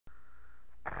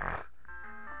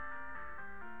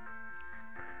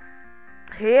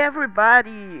Hey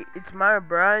everybody, it's Mario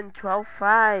Brian 12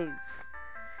 Fives.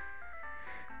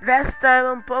 Last time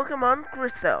on Pokemon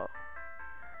Crystal,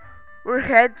 we're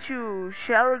head to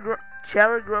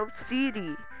Cherry Grove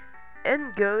City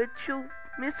and go to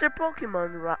Mr.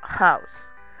 Pokemon house.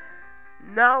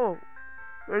 Now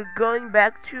we're going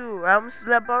back to Elm's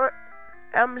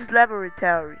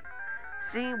laboratory,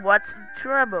 seeing what's the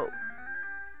trouble.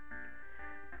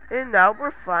 And now we're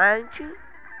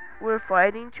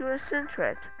fighting to a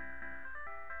Sentret.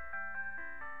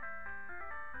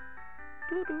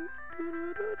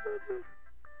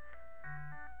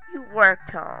 You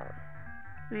worked on.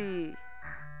 We.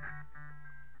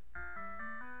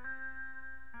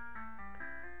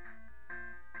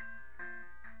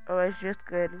 I was just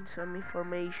getting some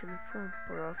information from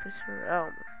Professor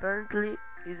Elm. Apparently,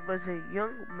 it was a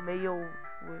young male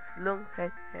with long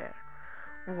red hair.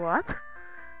 What?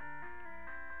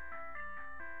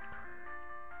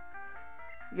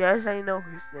 Yes, I know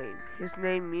his name. His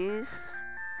name is.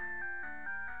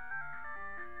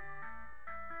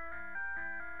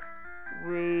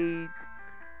 Wait.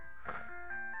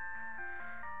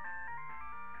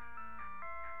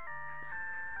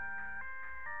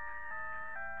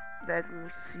 Let me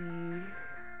see.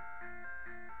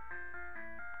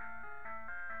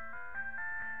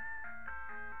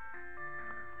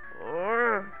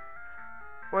 Or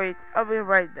wait, I'll be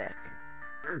right back.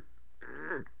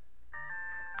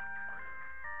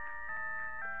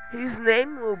 His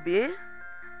name will be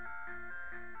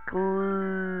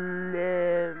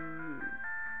Clem.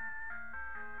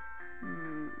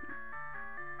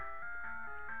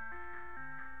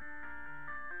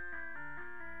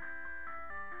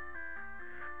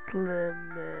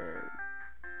 Clement.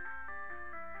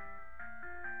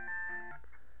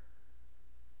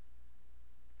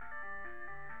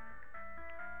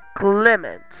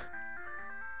 Clement.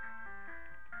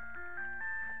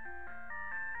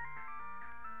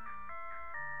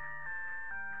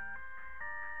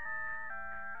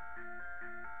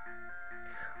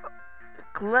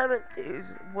 Clement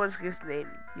was his name.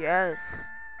 Yes.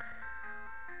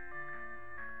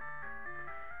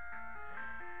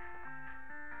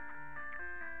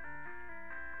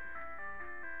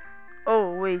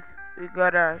 Oh wait, we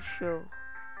gotta show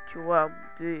to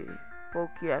the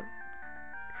Pokemon.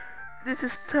 This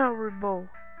is terrible.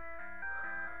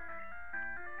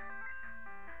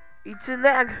 It's an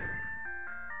egg.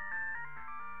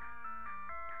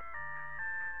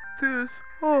 This,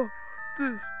 oh,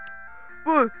 this.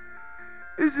 But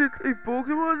is it a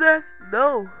Pokemon egg?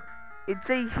 No, it's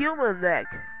a human egg.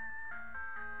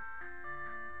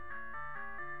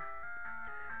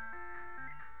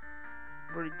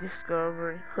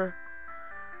 Rediscovery, huh?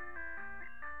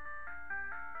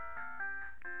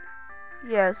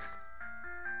 Yes.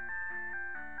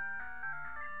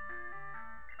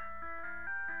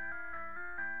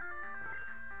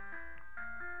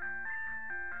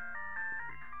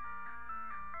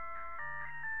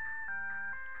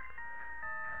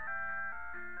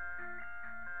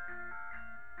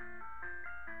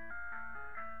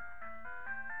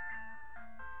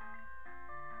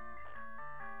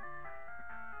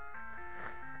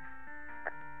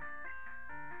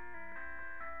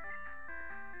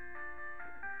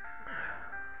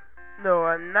 No,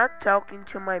 I'm not talking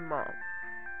to my mom,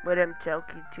 but I'm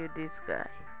talking to this guy.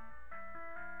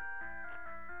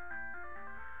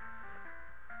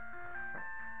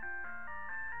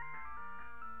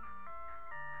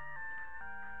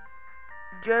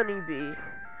 Johnny B.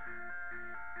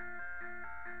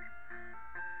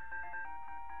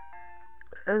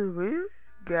 And we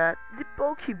got the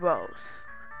Pokeballs.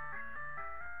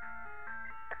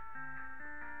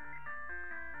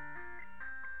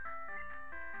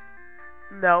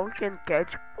 Now we can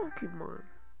catch Pokemon.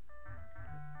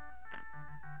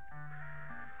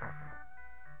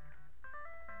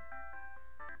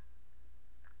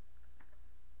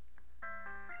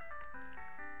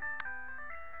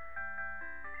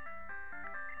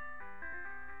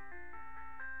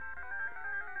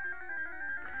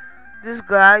 This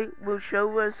guy will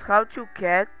show us how to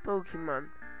catch Pokemon.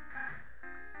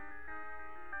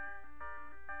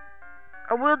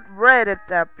 I will read it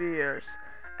appears.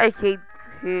 I hate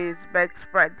his back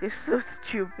sprite, it's so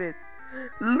stupid.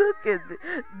 Look at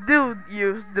it. Dude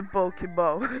use the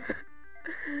Pokeball.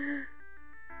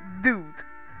 Dude.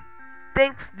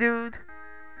 Thanks, dude.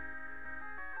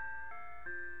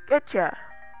 Gotcha.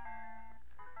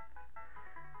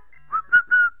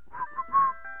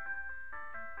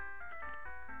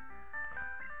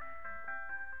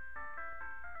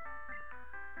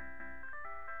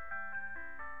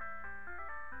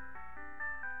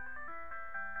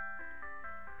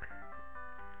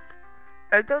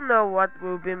 I don't know what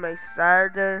will be my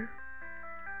starter.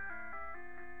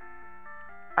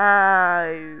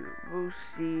 I will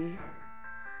see.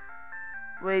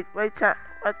 Wait, what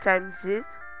time is it?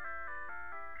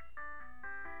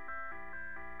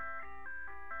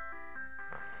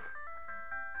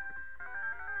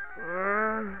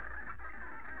 Uh,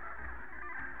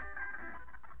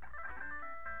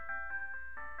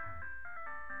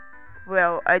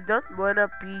 well, I don't wanna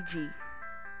PG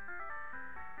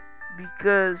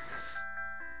because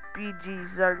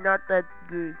PGs are not that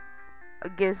good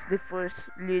against the first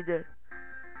leader.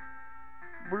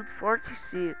 Brute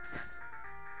 46.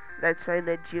 Let's find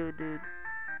a Geodude.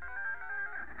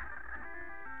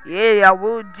 Yeah, I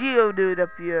will Geodude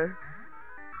up here.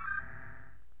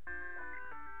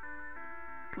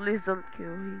 Please don't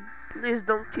kill him. Please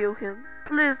don't kill him.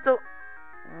 Please don't.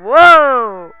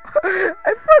 Whoa!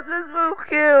 I thought this will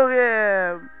kill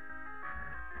him.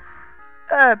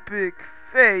 Epic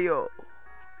fail.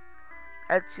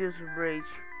 Let's use Rage.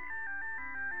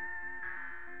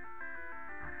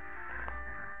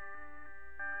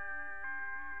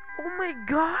 Oh my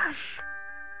gosh!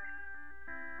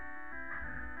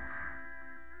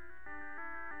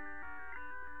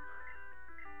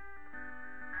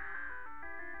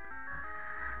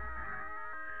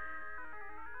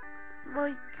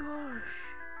 My gosh!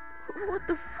 What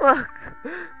the fuck?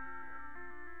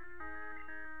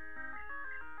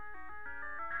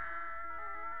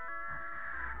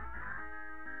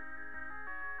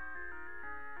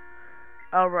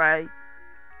 Alright.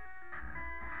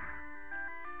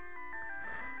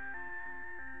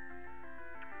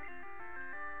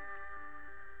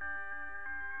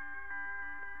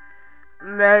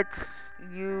 Let's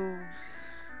use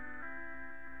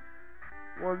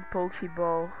one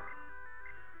Pokeball.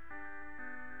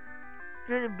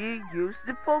 Gonna be use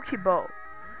the Pokeball.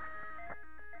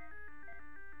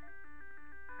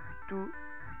 Two,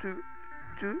 two,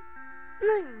 two,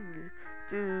 bling.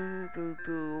 Boo, boo,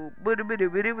 boo, boo,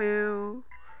 boo, boo.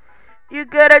 You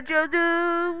got a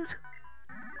Geodude.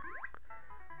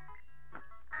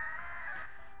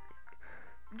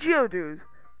 Geodude.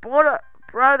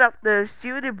 Proud of their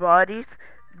student bodies,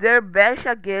 they're bashed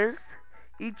against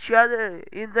each other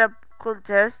in the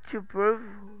contest to prove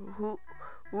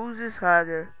whose is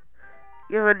harder.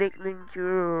 You have a nickname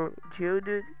to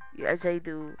Geodude? Yes, I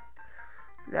do.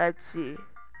 Let's see.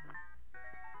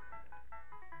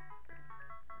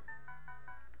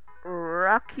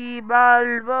 Rocky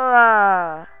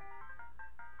Balboa.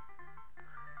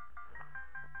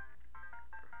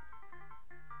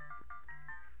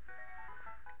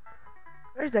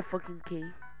 Where's that fucking key?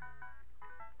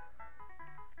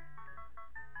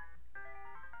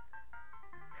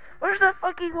 Where's that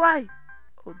fucking Y?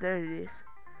 Oh, there it is.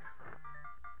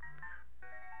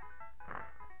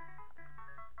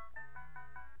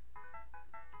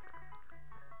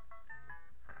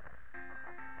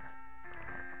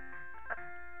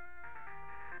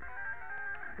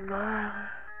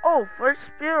 Oh,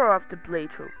 first Spearow of the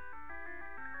playthrough.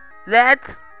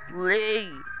 Let's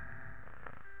play.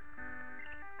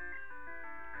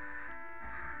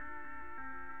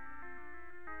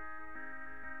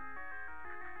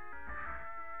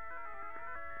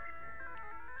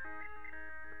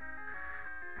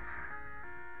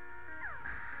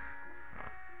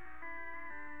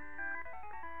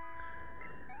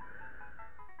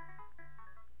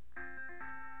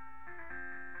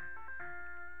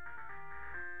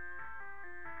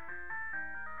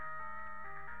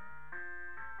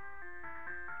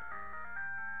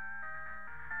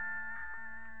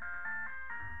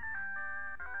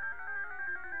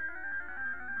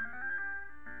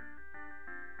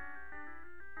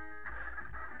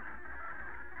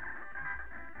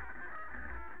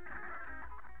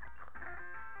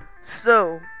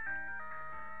 So,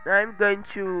 I'm going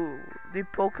to the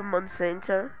Pokemon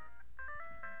Center.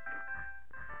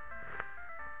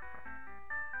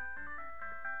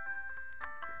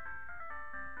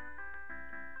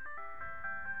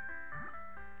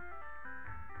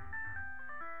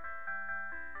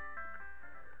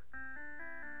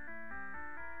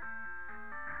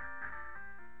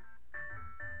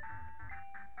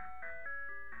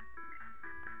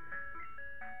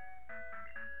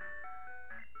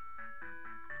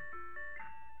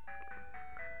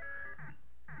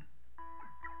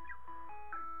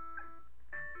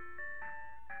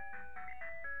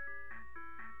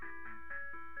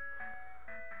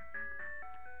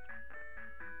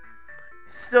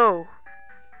 So,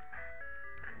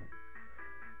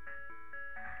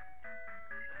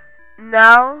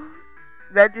 now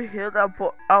that we healed our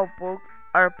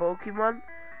Pokemon,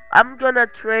 I'm gonna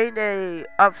train a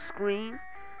off screen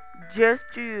just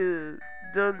to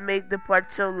don't make the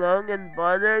part so long and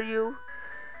bother you.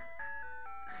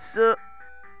 So,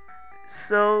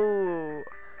 so,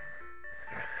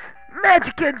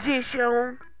 Magic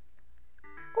Edition!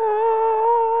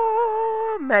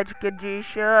 Oh, Magic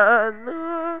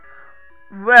Edition!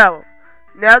 Well,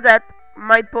 now that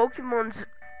my Pokemon's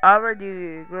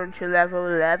already grown to level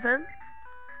 11,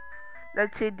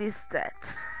 let's see these stats.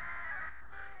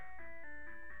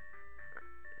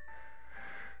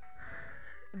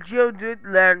 Geodude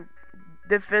learned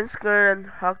Defense Current and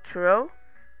Hawk Throw,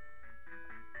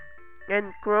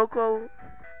 and Kroko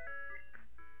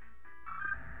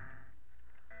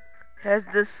has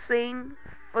the same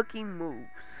fucking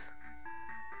moves.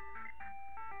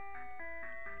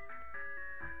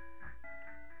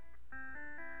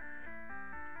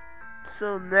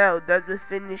 So now that we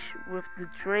finish with the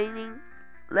training,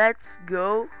 let's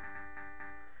go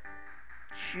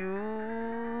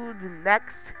to the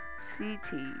next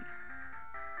city.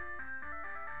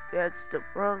 That's the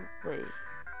wrong way.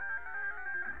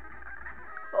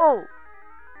 Oh,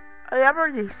 I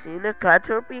already seen a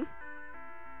Caterpie.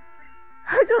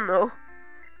 I don't know.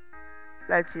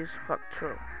 Let's use Hawk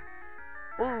Throw.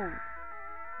 Boo!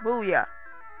 Booyah!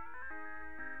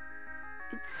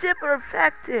 It's super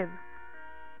effective!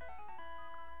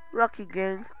 Rocky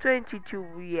gained 22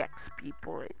 EXP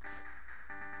points.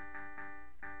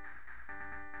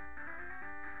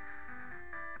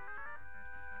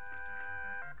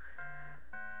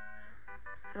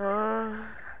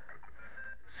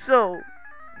 So,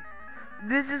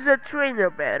 this is a trainer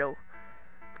battle.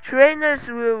 Trainers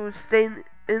will stay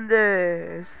in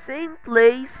the same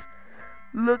place,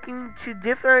 looking to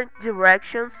different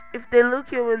directions. If they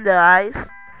look you in the eyes,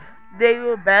 they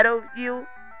will battle you.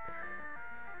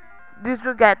 This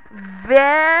will get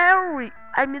very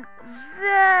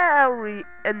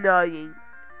annoying.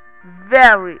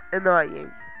 Very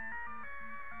annoying.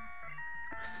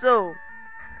 So,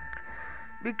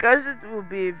 because it's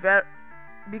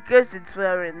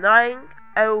very annoying,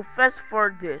 I will fast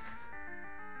forward this.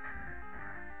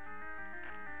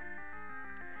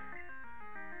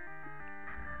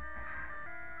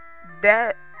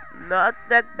 Not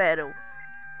that battle.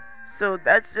 So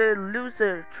that's the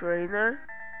loser trainer.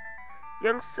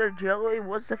 Youngster Joey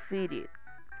was defeated.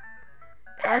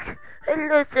 Heck, I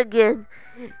lose again.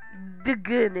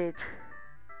 Doggone it.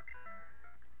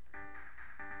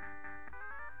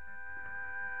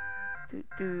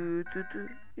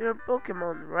 You're a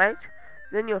Pokemon, right?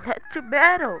 Then you head to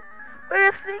battle. Where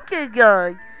you think you're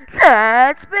going?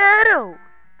 Let's battle!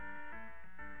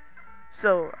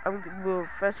 So, we'll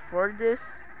fast forward this.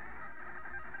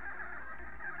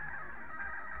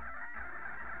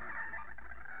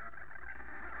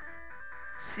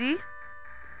 See?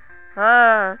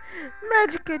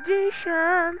 Magic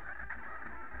Edition!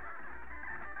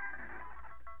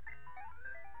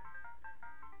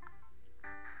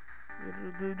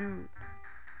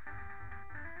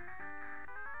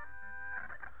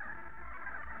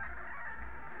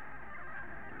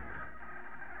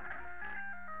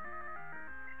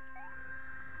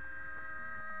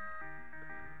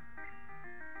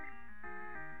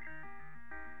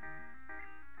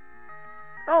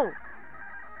 Oh!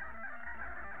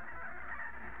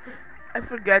 I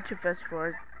forgot to fast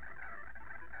forward.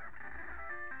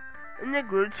 And I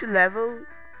grew to level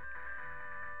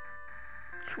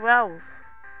 12.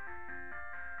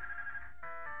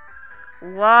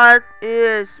 What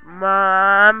is,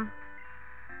 Mom?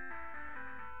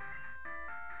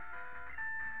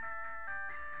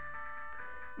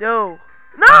 No.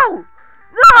 No!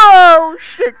 No!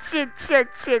 Shit.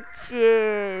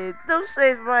 Don't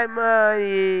save my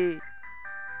money.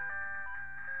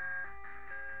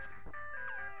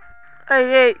 I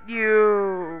hate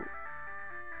you.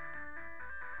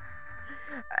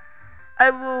 I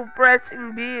will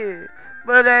pressing B,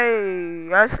 but I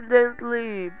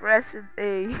accidentally pressed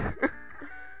A.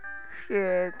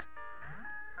 Shit.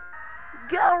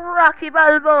 Go Rocky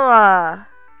Balboa!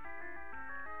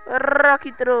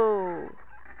 Rocky throw.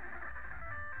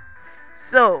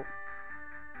 So,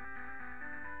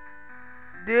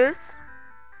 this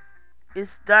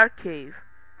is Dark Cave.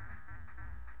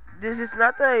 This is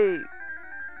not a...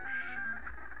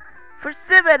 For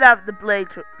 7 of the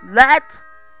playthrough, let's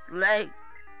play.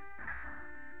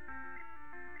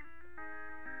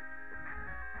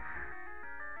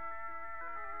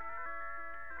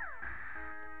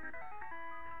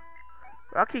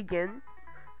 Rocky again,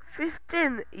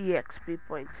 15 EXP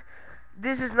points.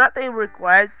 This is not a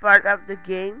required part of the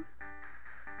game.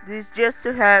 This is just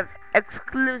to have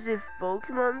exclusive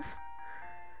Pokemons.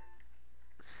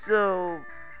 So,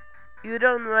 you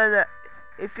don't wanna,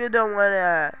 if you don't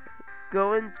wanna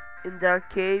go in that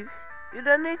cave, you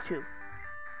don't need to.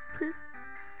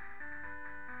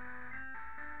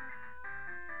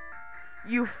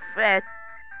 You fat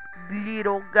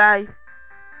little guy.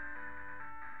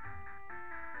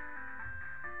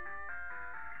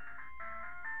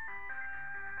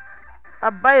 A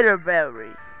biter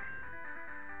berry.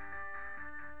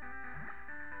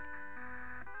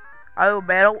 I will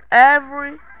battle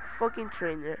every fucking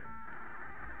trainer.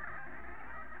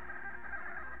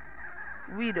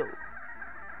 Widow.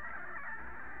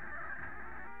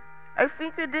 I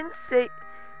think we didn't see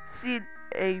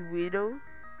a widow,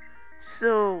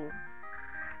 so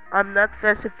I'm not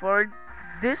fast forward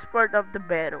this part of the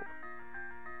battle.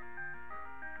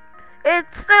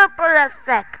 It's super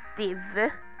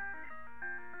effective.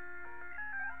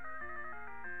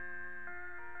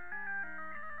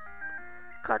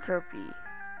 Caterpie.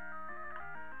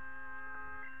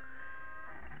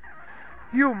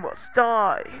 You must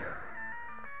die.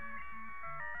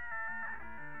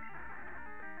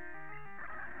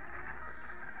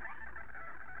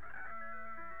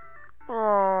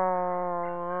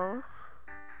 Aww.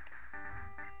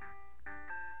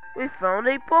 We found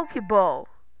a Pokeball.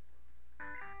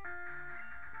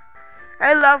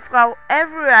 I love how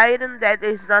every item that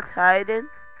is not hidden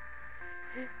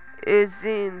is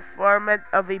in format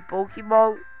of a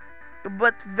Pokeball,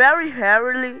 but very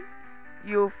rarely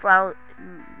you found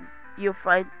you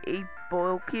find a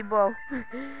Pokeball.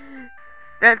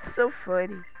 That's so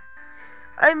funny.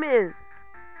 I mean,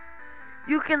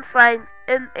 you can find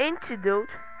an antidote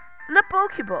in a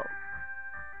Pokeball,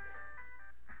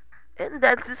 and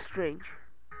that's strange,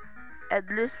 at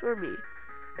least for me.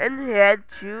 And we had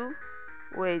to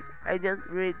wait. I didn't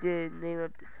read the name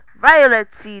of the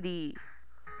Violet City.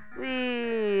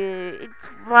 It's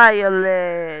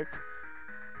violet.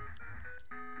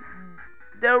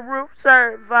 The roofs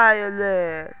are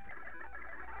violet.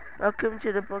 Welcome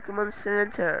to the Pokemon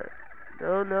Center.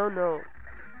 No, no, no.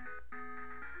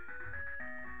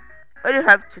 Why do you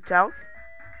have to talk?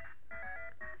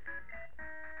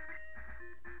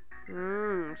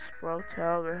 Sprout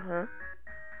Tower, huh?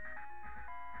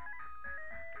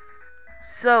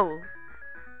 So,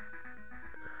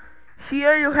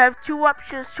 here you have two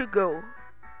options to go.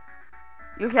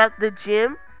 You have the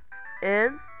gym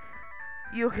and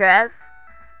you have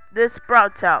the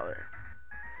Sprout Tower.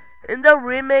 In the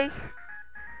remake,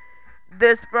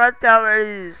 the Sprout Tower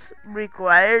is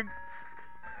required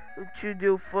to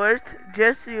do first,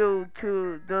 just you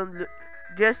don't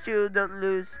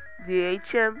lose the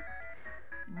HM.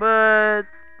 But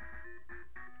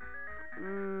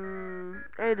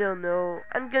I don't know.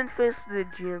 I'm gonna face the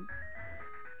gym.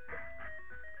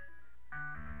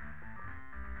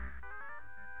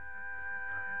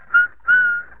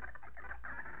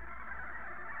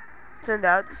 Turned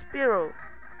out the Spearow.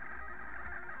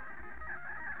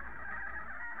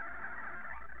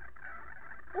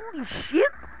 Holy shit!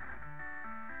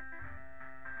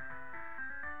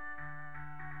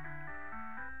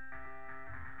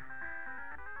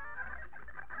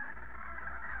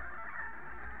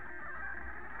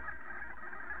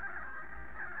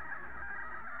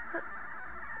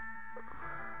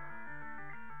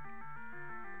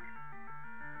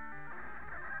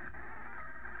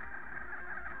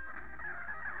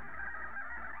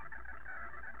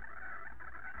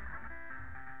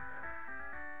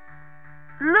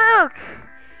 Look!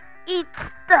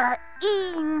 It's the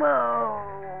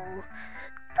emo!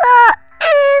 The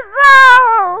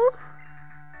Evo!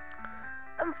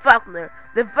 I'm Falkner,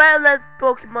 the Violet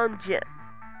Pokemon Gym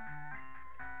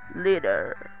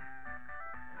leader.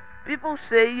 People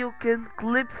say you can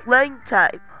clip flying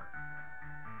type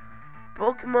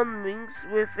Pokemon wings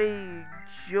with a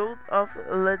jolt of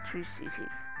electricity.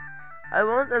 I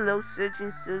won't allow such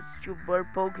insults to burn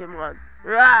Pokemon.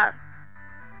 Rawr!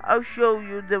 I'll show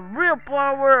you the real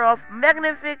power of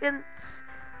magnificent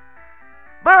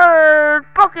bird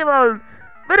Pokemon!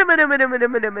 Bum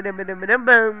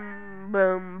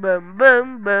bum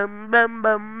bum bum bum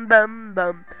bum bum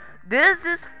bum. This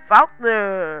is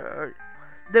Falkner,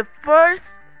 the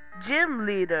first gym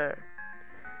leader.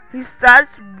 He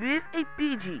starts with a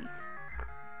Pidgey.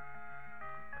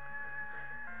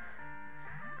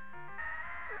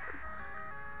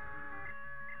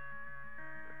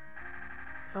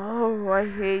 Oh, I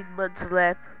hate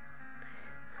Mudslap.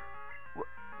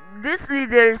 This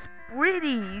leader is pretty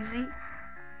easy.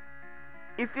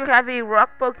 If you have a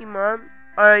rock Pokemon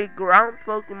or a ground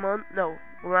Pokemon, no,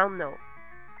 ground no.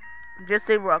 Just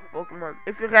a rock Pokemon.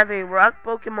 If you have a rock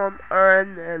Pokemon or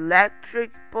an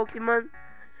electric Pokemon,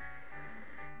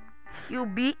 he'll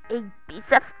be a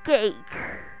piece of cake.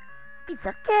 Piece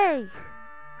of cake.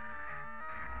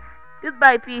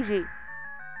 Goodbye, PG.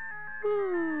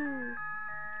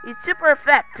 It's super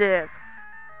effective.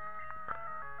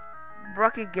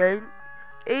 Brock again.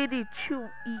 82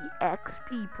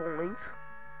 EXP points.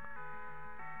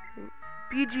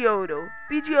 Pidgeotto.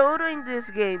 Pidgeotto in this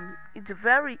game, it's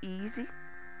very easy.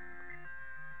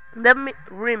 The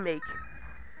remake,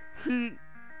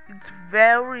 it's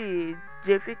very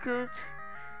difficult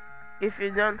if you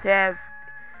don't have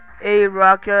a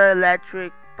rocker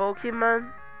electric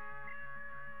Pokemon.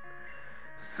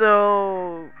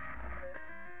 So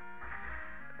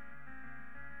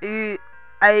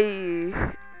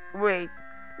I wait.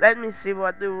 Let me see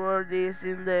what the word is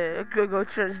in the Google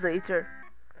Translator.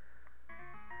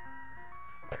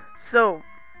 So,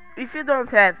 if you don't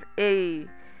have a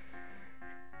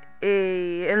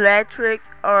electric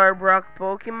or rock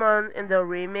Pokemon in the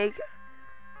remake,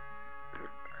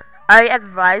 I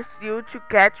advise you to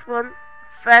catch one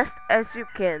fast as you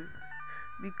can,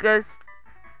 because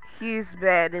he's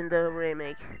bad in the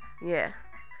remake. Yeah.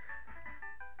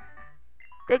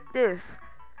 Take this.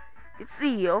 It's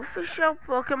the official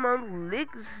Pokemon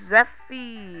League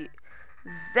Zephyr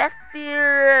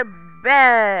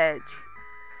badge.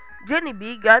 Jenny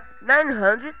B got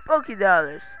 900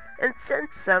 Pokédollars and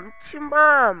sent some to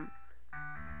Mom.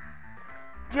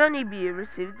 Johnny B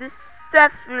received the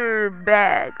Zephyr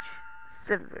badge.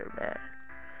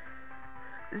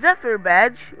 Zephyr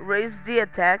badge raised the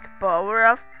attack power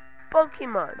of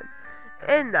Pokemon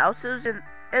and also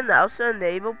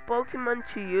enable Pokemon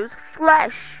to use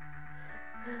Flash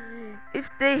if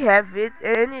they have it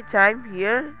anytime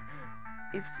here.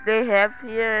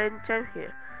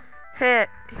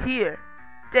 Here,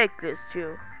 take this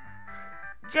too.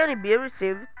 Jenny B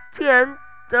received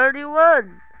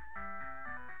TM31.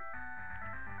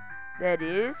 That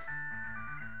is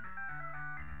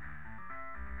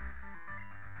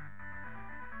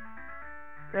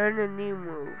learn a new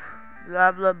move.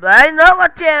 Blah blah blah. I know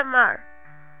what TM are.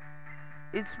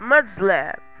 It's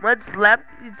Mudslap. Mudslap,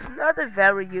 it's not a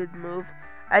very good move.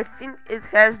 I think it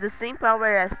has the same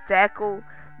power as Tackle,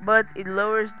 but it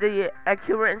lowers the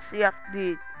accuracy of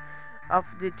the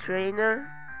trainer.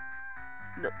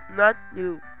 No, not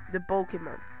you, the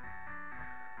Pokemon.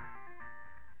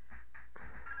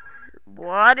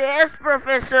 What is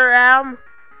Professor Elm?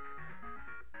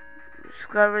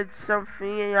 Discovered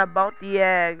something about the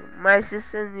egg. My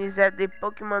assistant is at the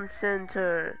Pokemon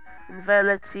Center in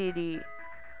Violet City.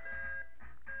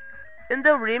 In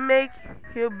the remake,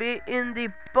 he'll be in the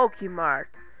Pokemart,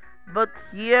 but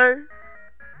here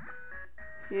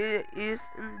he is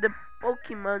in the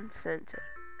Pokemon Center.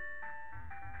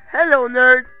 Hello,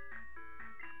 nerd.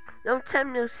 Long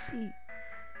time no see.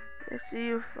 Let's see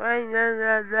you find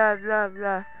blah blah blah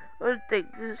blah. Will you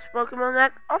take this Pokemon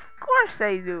egg? Of course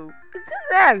I do. It's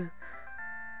an egg.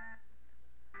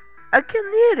 I can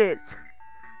eat it.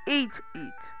 Eat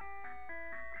it.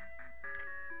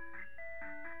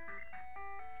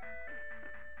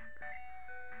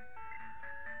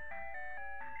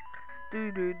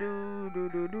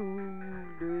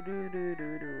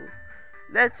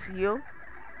 Let's heal.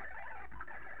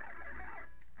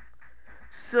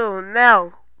 So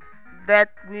now that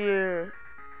we're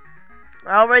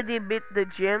already beat the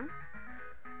gym,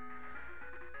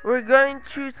 we're going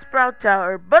to Sprout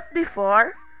Tower. But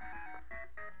before,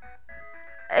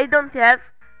 I don't have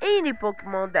any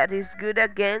Pokemon that is good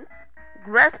against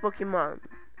Grass Pokemon.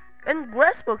 And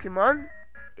Grass Pokemon,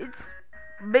 it's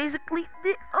basically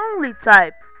the only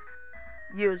type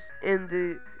used in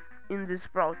the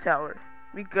Sprout Tower,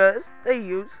 because they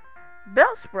use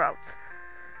Bellsprouts.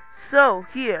 So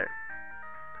here,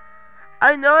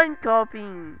 I know I'm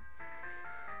copying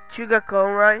Chuga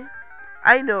Conroy.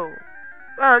 I know.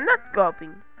 Well, I'm not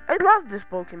copying. I love this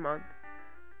Pokemon.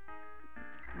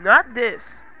 Not this.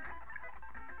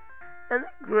 And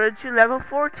I grew to level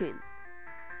 14.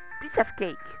 Piece of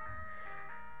cake.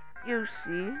 You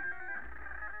see?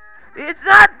 It's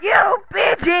not you,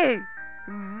 Pidgey!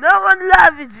 No one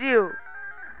loves you!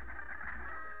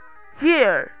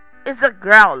 Here is a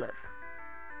Growlithe.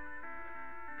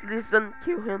 Please don't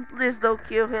kill him. Please don't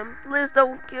kill him. Please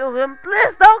don't kill him.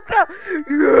 Please don't kill him.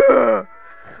 Yeah!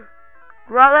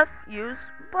 Growlithe, use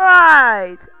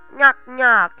Bite. Knock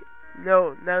knock.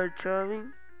 No, now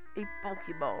throwing a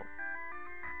Pokeball.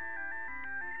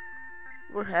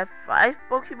 We have 5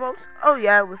 Pokeballs. Oh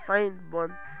yeah, we find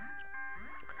one.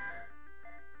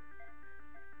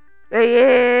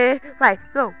 Hey, right,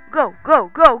 go, go, go,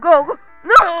 go, go, go.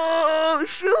 No,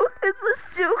 shoot, it was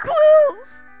too close.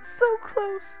 So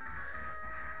close.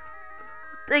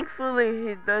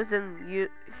 Thankfully,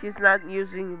 he's not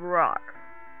using Roar.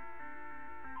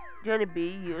 Johnny B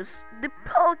used the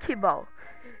Pokeball.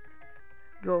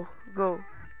 Go, go,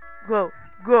 go,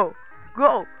 go,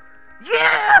 go.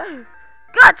 Yeah!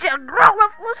 Gotcha!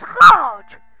 Growlithe was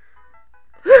hot!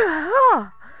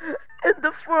 In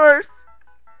the first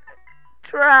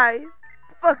try.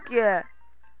 Fuck yeah.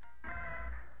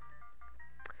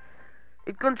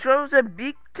 It controls a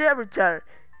big territory.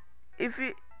 If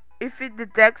it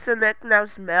detects a now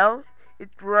smell, it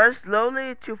runs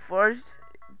slowly to force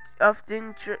of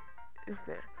the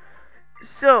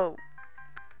So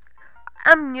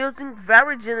I'm using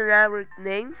very generic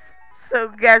names. So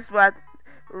guess what?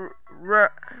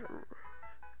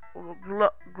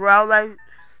 Growlithe's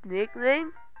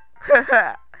nickname?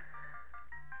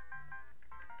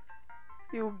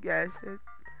 You guess it.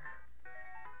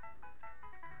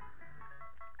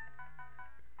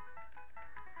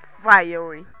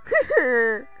 Fiery.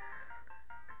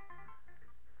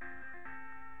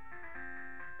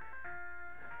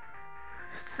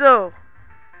 So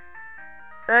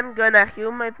I'm gonna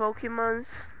heal my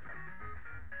Pokemons.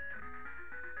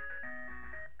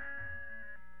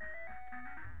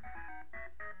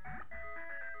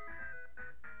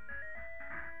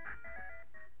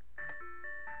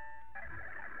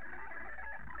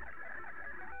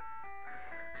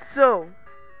 So,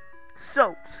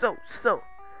 so.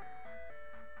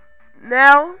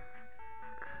 Now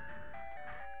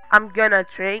I'm gonna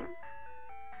train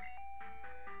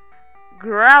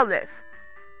Growlithe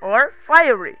or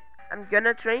Fiery. I'm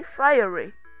gonna train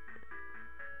Fiery.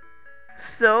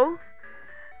 So,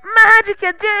 Magic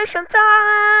Edition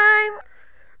time!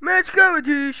 Magical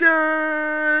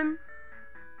Edition!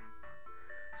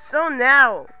 So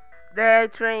now that I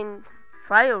trained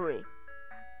Fiery,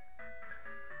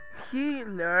 he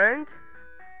learned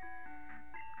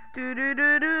do do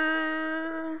do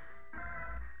do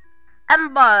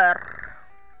Ember.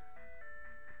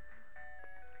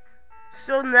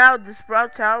 So now the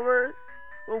Sprout Tower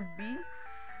will be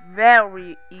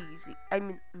very easy. I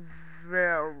mean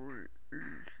very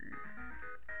easy.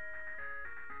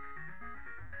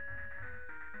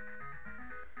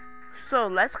 So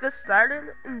let's get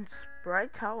started in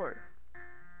Sprite Tower.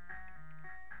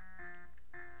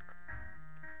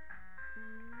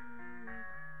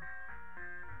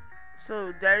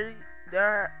 So there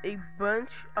are a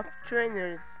bunch of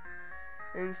trainers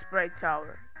in Sprite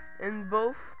Tower, and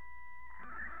both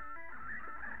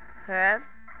have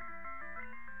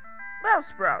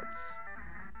Bellsprouts,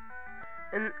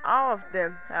 and all of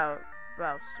them have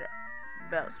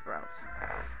Bellsprouts.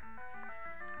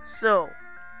 So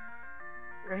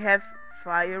I have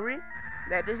Fiery,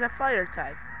 that is a fire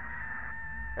type,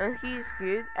 and he is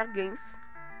good against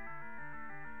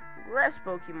grass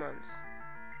Pokemons.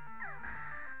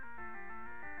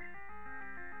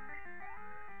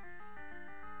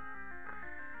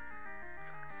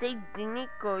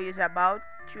 Nico is about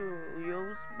to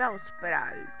use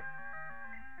Bellsprout.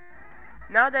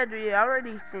 Now that we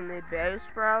already seen a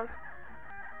Bellsprout,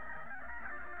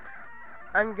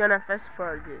 I'm gonna fast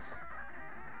forward this.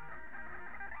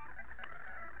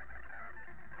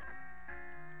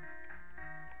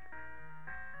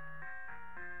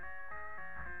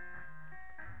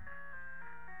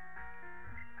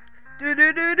 Do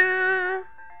do do do.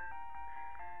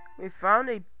 We found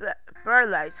a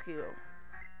paralyzed skill.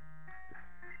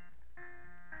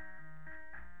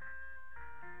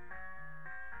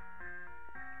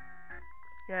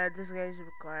 Yeah, this guy is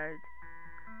required.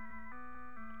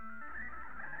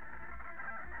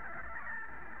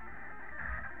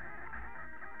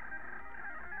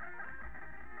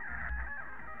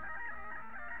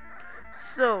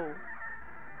 So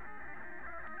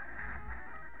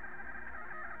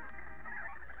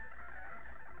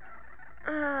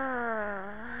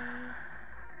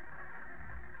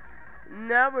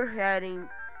now we're heading.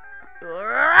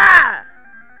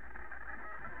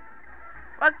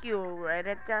 Fuck you,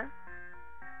 Redita.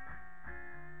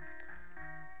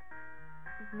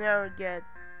 Now we get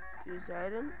this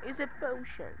item is a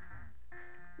potion.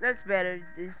 Let's better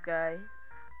this guy.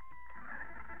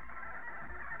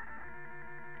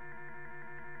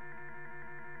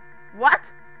 What?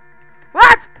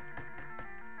 What?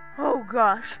 Oh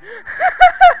gosh.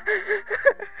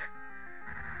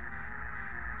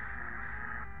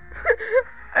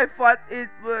 I thought it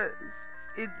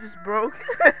just broke.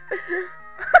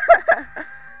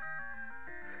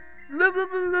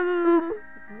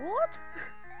 What?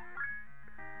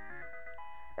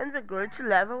 And we're going to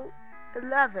level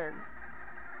 11.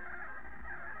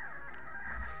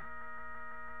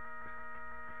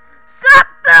 Stop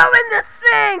doing this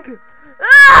thing!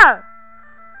 Ah!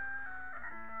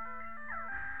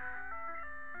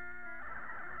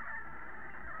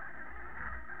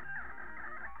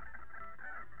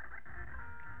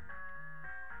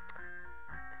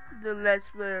 The Let's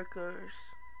Player curse.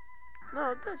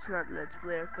 No, that's not Let's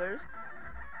Player curse.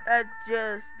 That's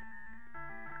just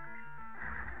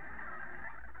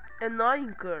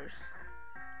annoying curse.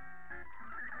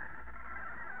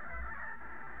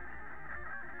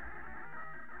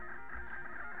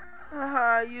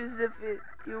 Haha, you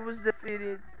was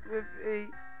defeated with a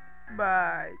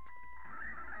bite.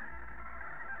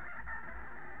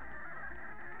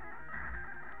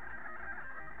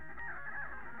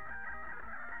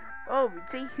 Oh,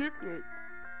 it's a hit rate.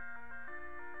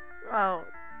 Wow,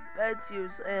 let's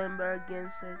use Amber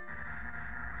against it.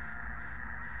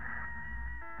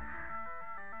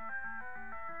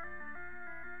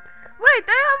 Wait,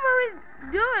 I already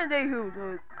doing the hoot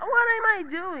hoot. What am I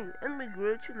doing? And we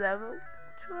grew to level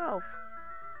 12.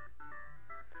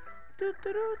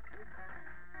 Doo-doo-doo.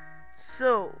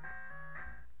 So,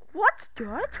 what's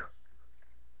that?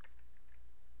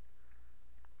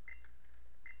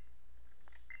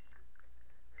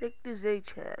 Take this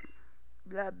HM.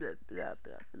 Blah blah blah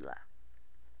blah blah.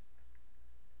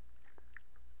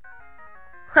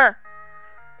 Huh.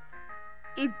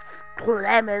 It's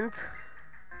Clement.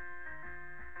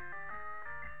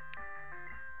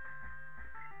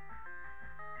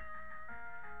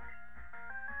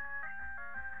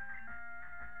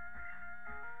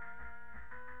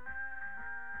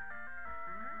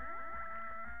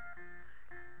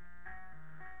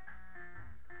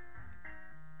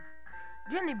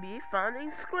 Jenny B found a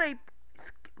escape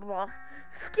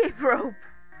rope.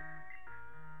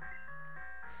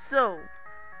 So,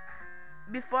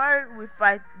 before we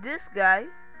fight this guy,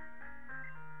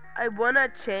 I wanna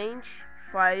change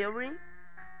Fiery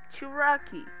to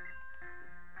Rocky.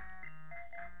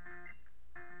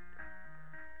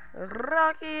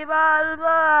 Rocky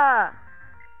Balboa!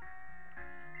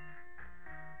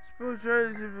 Sports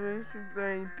information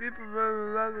playing people blah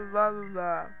blah blah blah blah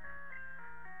blah.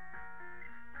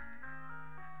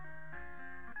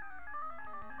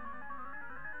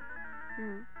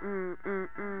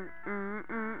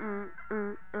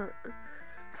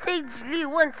 Sage Lee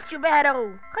wants to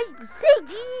battle. Hey,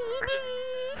 Sage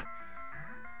Lee!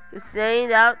 You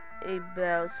send out a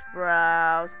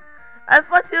Bellsprout. I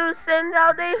thought you sent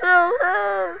out a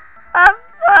hoo-hoo. Ah,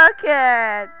 fuck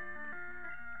it.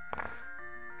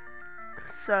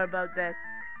 Sorry about that.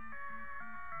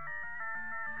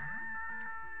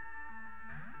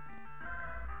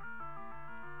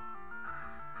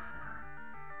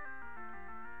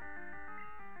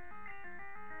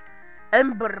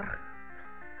 Ember.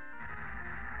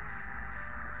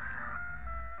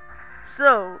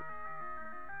 So,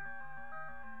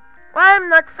 why I'm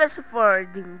not fast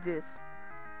forwarding this?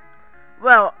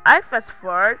 Well, I fast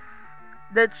forward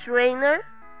the trainer,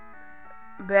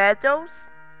 battles,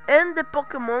 and the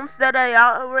Pokemons that I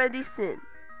already seen.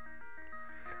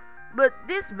 But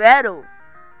this battle,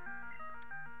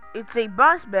 it's a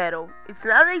boss battle. It's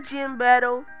not a gym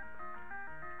battle.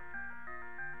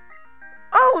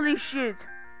 Holy shit!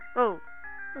 Oh,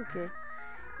 okay.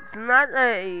 It's not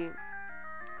a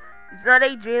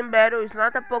gym battle. It's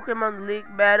not a Pokemon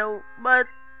League battle. But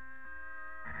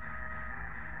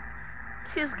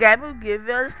his guy will give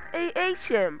us a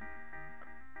HM.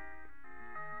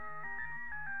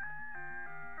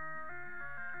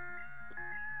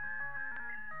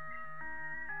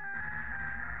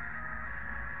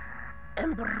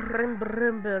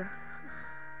 Ember.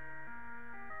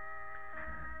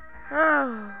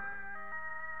 Oh,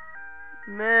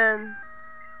 man.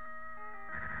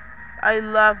 I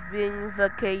love being on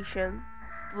vacation,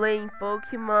 playing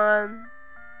Pokemon.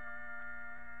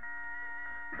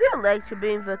 Do you like to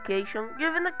be on vacation?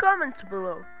 Give in the comments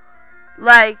below.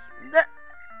 Like,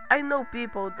 I know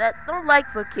people that don't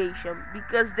like vacation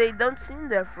because they don't see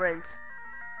their friends.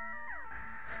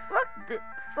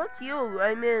 Fuck you,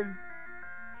 I mean,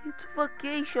 it's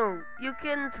vacation. You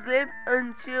can sleep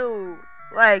until,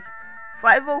 like,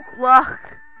 5 o'clock.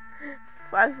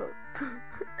 5 o'clock.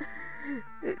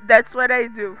 That's what I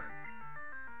do.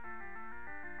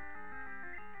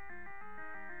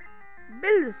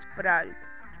 Bellsprout.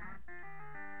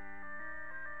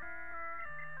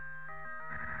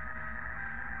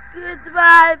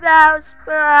 Goodbye,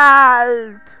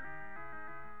 Bellsprout.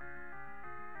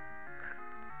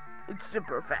 It's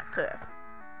super effective.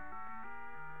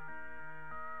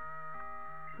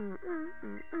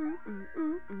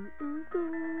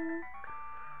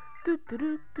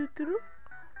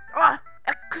 Oh,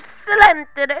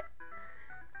 excelente!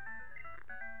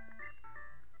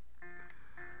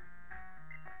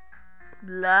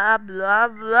 Blah blah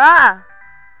blah.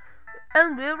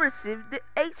 And we received the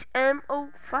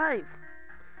HM05.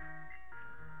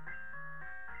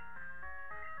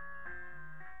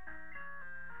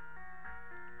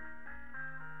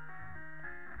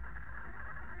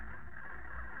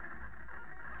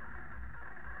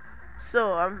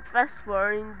 So I'm fast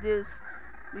forwarding this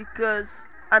because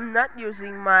I'm not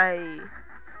using my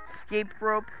escape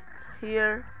rope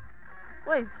here.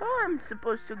 Wait, how am I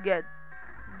supposed to get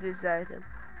this item?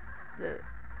 The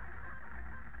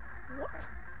what?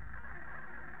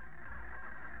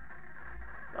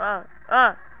 Ah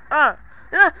ah ah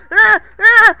ah ah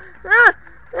ah ah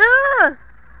ah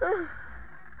ah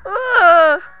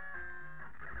ah.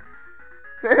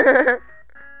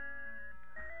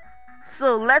 So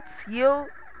let's heal.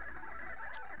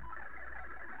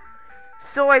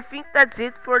 So I think that's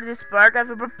it for this part. I've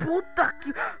ever puta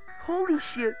que holy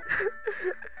shit.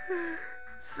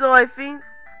 So I think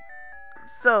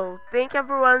so. Thank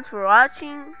everyone for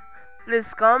watching.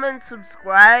 Please comment,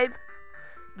 subscribe,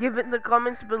 give it in the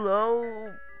comments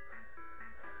below.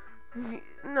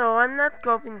 No, I'm not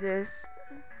copying this.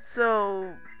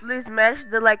 So please smash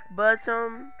the like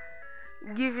button.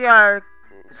 Give your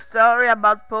story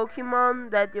about Pokemon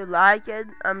that you like it.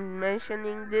 I'm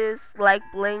mentioning this like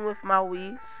playing with my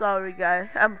Wii. Sorry guys,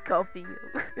 I'm copying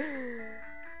you.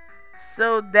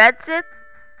 So that's it,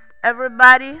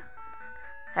 everybody.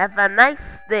 Have a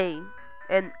nice day,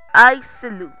 and I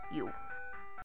salute you.